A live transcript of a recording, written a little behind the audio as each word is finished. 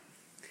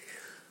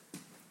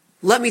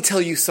Let me tell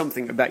you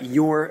something about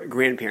your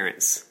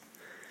grandparents.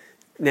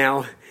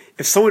 Now,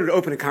 if someone would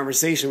open a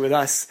conversation with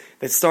us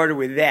that started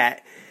with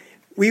that,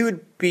 we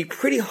would be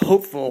pretty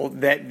hopeful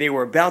that they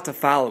were about to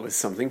follow with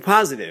something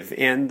positive.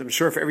 And I'm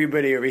sure for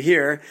everybody over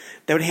here,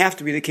 that would have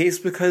to be the case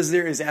because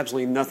there is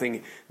absolutely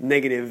nothing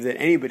negative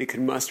that anybody could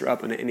muster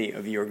up on any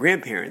of your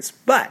grandparents.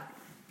 But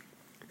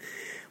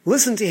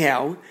listen to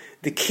how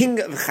the king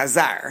of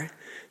Khazar,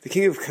 the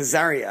king of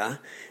Khazaria,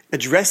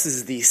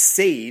 addresses the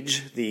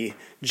sage, the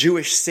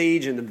Jewish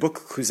sage in the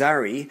book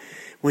Kuzari,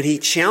 when he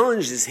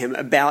challenges him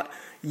about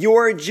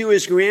your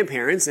Jewish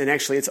grandparents, and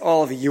actually it's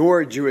all of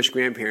your Jewish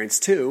grandparents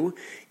too,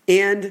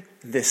 and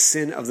the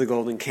sin of the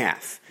golden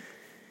calf.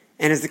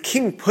 And as the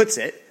king puts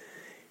it,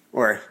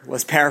 or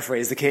let's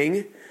paraphrase the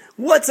king,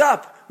 what's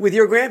up with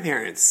your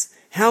grandparents?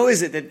 How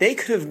is it that they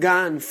could have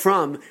gone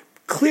from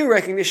clear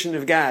recognition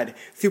of God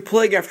through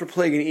plague after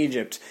plague in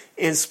Egypt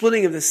and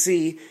splitting of the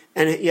sea,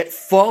 and yet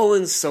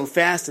fallen so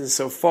fast and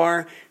so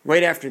far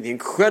right after the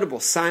incredible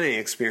Sinai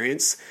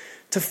experience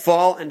to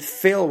fall and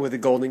fail with the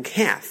golden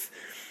calf?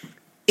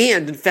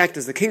 And, in fact,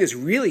 as the king is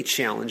really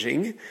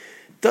challenging,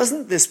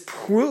 doesn't this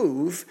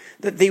prove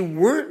that they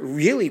weren't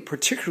really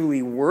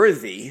particularly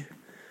worthy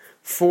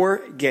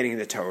for getting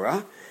the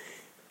Torah?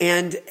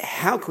 And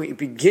how can we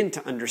begin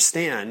to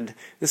understand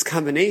this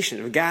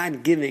combination of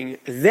God giving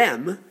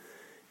them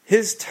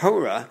His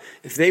Torah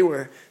if they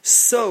were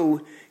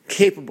so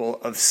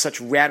capable of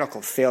such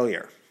radical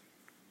failure?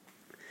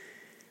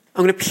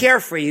 I'm going to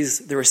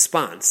paraphrase the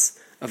response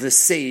of the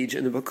sage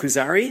in the book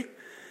Kuzari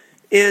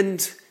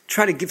and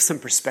try to give some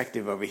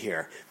perspective over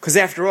here. Because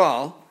after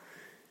all,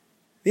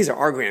 these are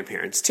our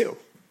grandparents too.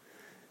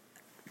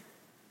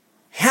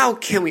 How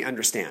can we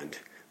understand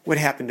what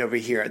happened over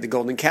here at the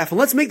golden calf? And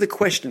let's make the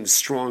question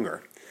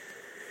stronger.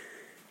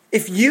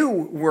 If you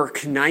were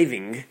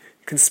conspiring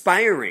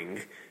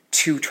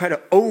to try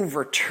to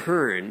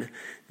overturn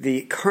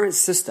the current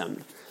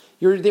system,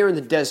 you're there in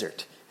the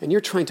desert, and you're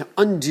trying to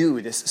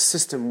undo this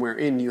system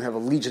wherein you have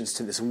allegiance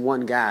to this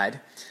one God.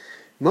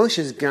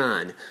 Moshe's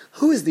gone.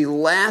 Who is the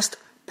last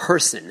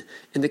person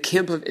in the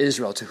camp of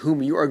Israel to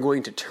whom you are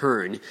going to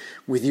turn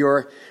with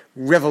your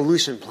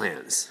revolution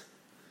plans?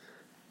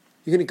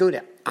 You're going to go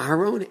to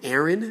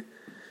Aaron,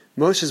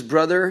 Moshe's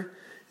brother,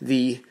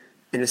 in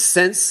a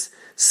sense,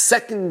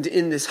 second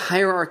in this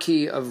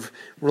hierarchy of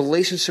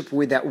relationship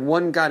with that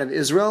one God of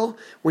Israel,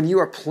 when you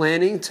are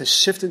planning to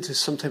shift into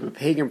some type of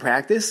pagan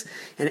practice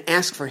and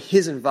ask for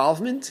his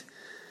involvement?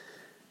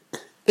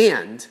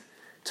 And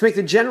to make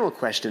the general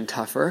question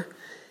tougher,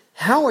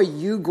 how are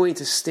you going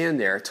to stand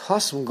there,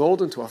 toss some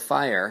gold into a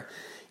fire,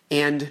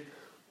 and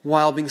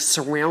while being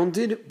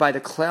surrounded by the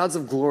clouds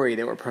of glory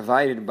that were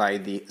provided by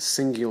the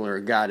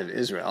singular God of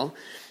Israel,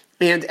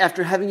 and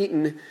after having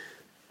eaten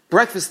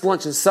breakfast,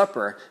 lunch, and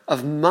supper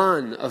of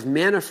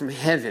manna from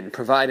heaven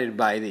provided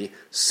by the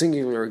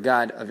singular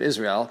God of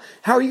Israel,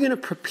 how are you going to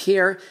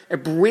prepare a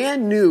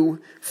brand new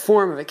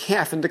form of a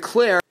calf and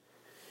declare,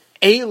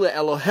 Eile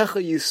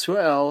Elohecha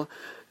Yisrael,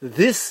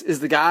 this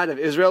is the God of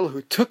Israel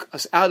who took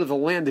us out of the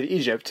land of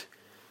Egypt?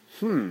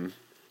 Don't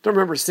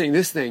remember saying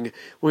this thing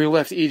when we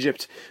left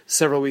Egypt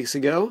several weeks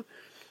ago.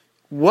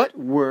 What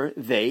were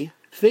they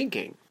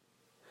thinking?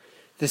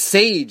 The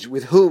sage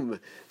with whom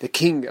the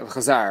king of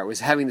Khazar was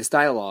having this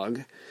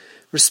dialogue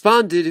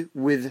responded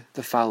with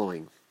the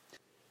following.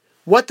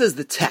 What does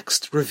the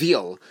text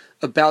reveal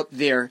about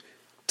their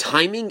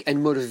timing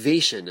and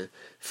motivation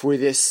for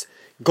this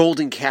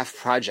golden calf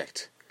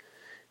project?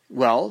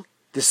 Well,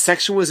 this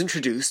section was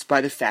introduced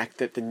by the fact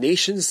that the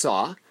nation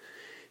saw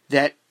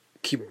that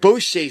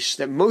Kiboshesh,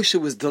 that Moshe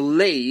was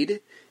delayed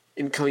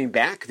in coming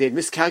back. They had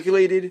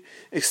miscalculated,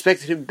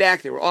 expected him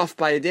back, they were off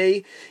by a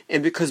day,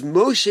 and because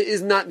Moshe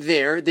is not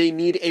there, they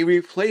need a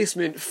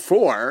replacement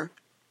for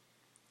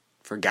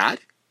God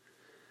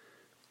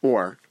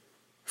or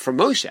for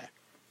Moshe.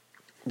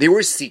 They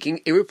were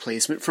seeking a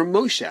replacement for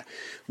Moshe.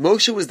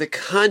 Moshe was the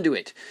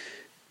conduit,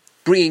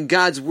 bringing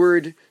God's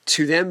word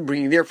to them,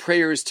 bringing their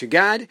prayers to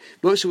God.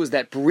 Moshe was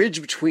that bridge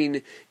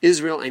between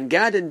Israel and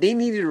God, and they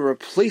needed a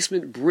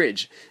replacement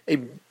bridge,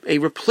 a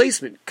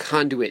replacement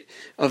conduit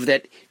of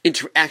that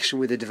interaction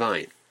with the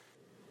divine.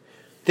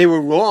 They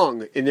were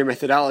wrong in their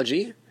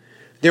methodology.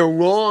 They were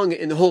wrong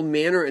in the whole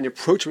manner and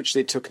approach which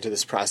they took into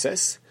this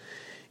process.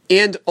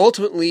 And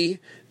ultimately,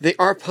 they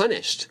are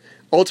punished.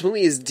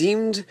 Ultimately is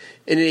deemed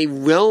in a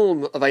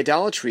realm of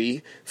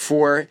idolatry,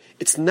 for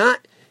it's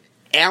not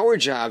our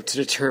job to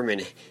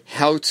determine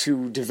how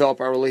to develop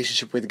our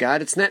relationship with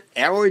God. It's not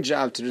our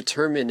job to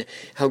determine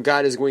how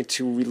God is going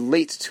to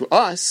relate to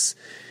us.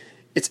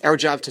 It's our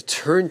job to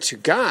turn to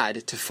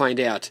God to find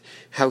out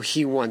how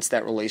He wants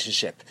that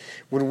relationship.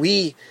 When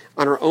we,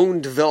 on our own,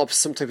 develop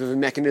some type of a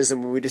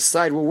mechanism where we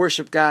decide we'll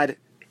worship God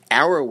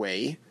our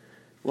way,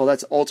 well,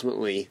 that's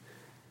ultimately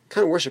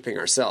kind of worshiping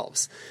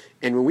ourselves.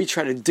 And when we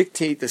try to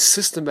dictate the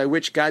system by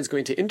which God's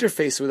going to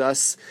interface with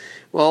us,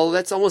 well,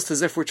 that's almost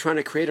as if we're trying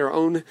to create our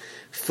own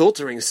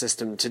filtering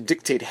system to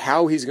dictate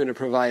how He's going to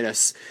provide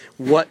us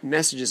what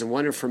messages and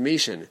what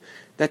information.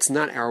 That's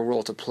not our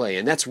role to play,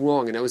 and that's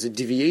wrong, and that was a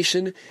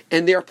deviation,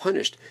 and they are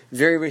punished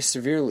very, very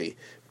severely.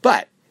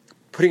 But,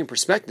 putting in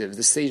perspective,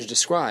 the sage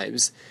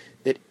describes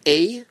that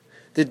the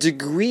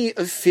degree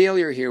of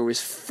failure here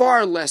was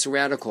far less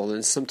radical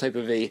than some type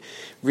of a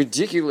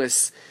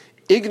ridiculous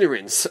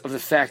ignorance of the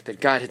fact that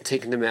God had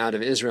taken them out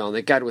of Israel and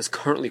that God was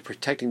currently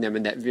protecting them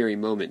in that very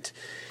moment.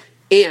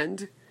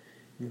 And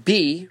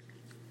B,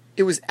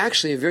 it was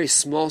actually a very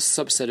small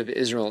subset of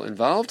Israel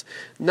involved.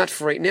 Not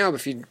for right now, but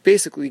if you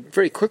basically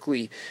very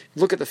quickly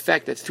look at the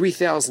fact that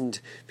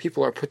 3,000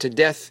 people are put to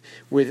death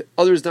with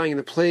others dying in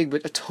the plague,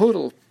 but a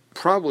total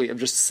probably of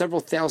just several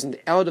thousand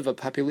out of a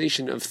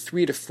population of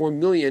 3 to 4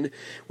 million,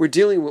 we're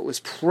dealing with what was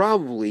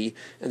probably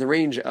in the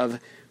range of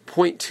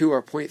 0.2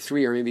 or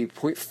 0.3 or maybe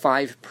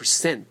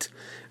 0.5%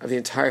 of the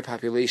entire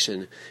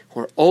population who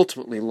are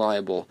ultimately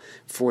liable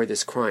for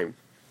this crime.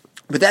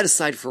 But that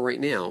aside for right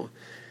now,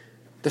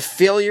 the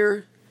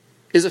failure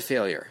is a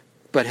failure,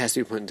 but has to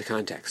be put into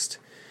context.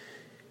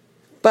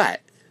 But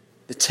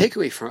the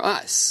takeaway for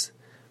us,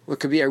 what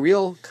could be a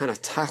real kind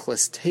of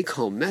tachlis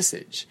take-home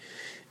message,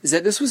 is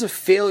that this was a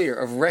failure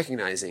of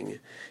recognizing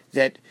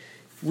that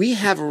we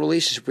have a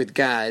relationship with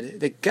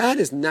God, that God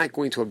is not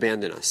going to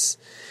abandon us.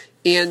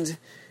 And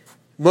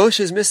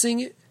Moshe is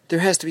missing. There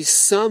has to be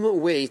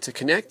some way to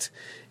connect,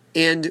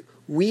 and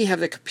we have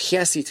the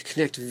capacity to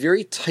connect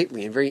very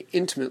tightly and very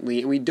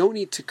intimately, and we don't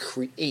need to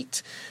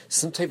create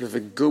some type of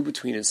a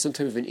go-between and some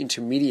type of an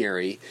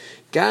intermediary.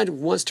 God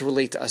wants to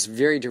relate to us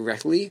very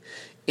directly,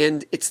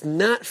 and it's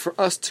not for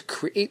us to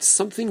create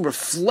something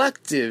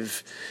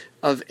reflective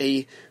of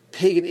a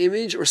pagan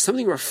image or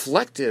something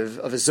reflective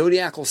of a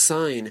zodiacal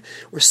sign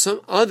or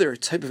some other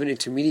type of an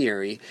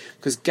intermediary,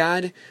 because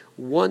God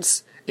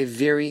wants a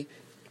very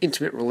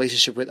intimate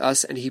relationship with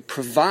us, and He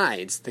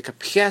provides the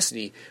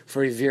capacity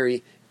for a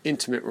very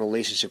intimate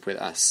relationship with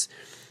us.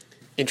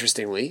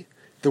 Interestingly,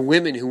 the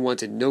women who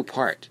wanted no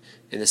part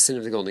in the sin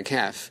of the golden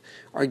calf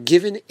are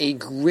given a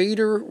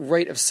greater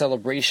rite of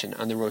celebration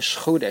on the Rosh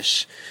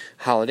Chodesh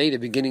holiday, the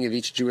beginning of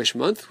each Jewish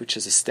month, which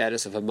is the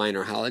status of a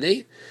minor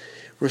holiday.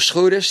 Rosh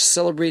Chodesh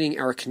celebrating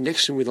our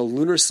connection with the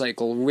lunar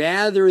cycle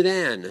rather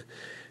than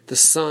the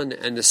sun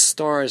and the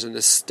stars and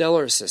the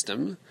stellar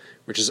system,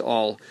 which is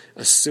all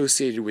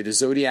associated with the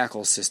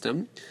zodiacal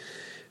system.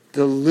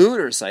 The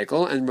lunar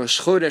cycle and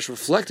Rosh Chodesh,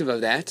 reflective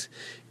of that,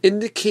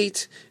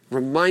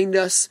 remind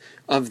us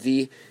of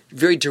the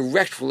very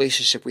direct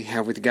relationship we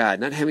have with God,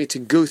 not having to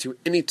go through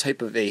any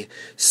type of a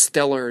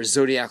stellar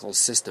zodiacal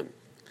system.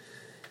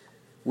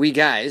 We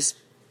guys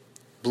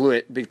blew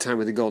it big time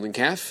with the golden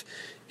calf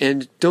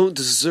and don't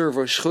deserve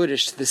Rosh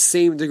Chodesh to the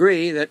same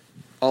degree that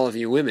all of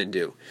you women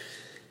do.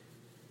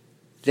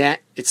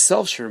 That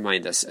itself should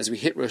remind us as we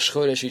hit Rosh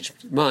Chodesh each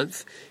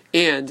month,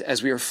 and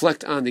as we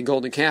reflect on the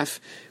golden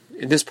calf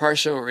in this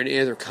parsha or in any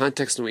other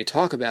context when we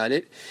talk about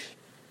it,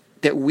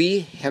 that we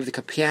have the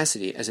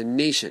capacity as a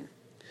nation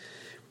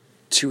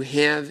to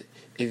have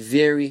a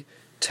very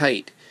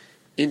tight,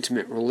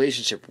 intimate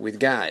relationship with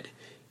God.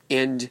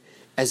 And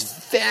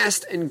as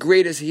vast and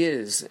great as He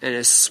is, and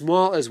as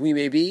small as we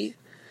may be,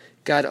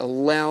 God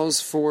allows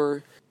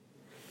for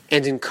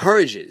and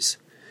encourages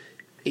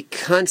a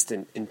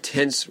constant,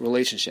 intense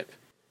relationship.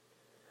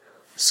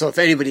 So if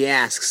anybody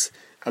asks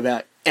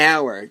about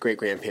our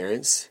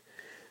great-grandparents,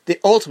 they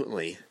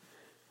ultimately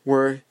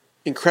were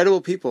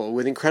incredible people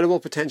with incredible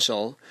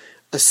potential,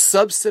 a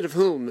subset of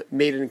whom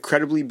made an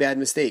incredibly bad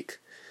mistake.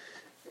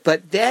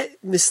 But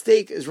that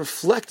mistake is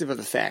reflective of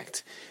the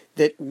fact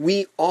that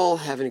we all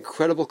have an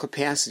incredible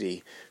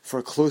capacity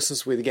for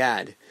closeness with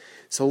God.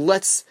 So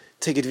let's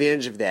take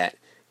advantage of that,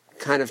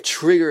 kind of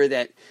trigger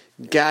that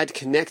God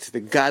connect the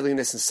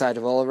godliness inside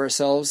of all of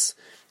ourselves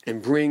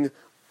and bring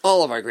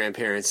all of our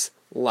grandparents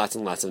lots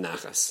and lots of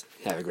nachas.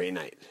 Have a great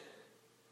night.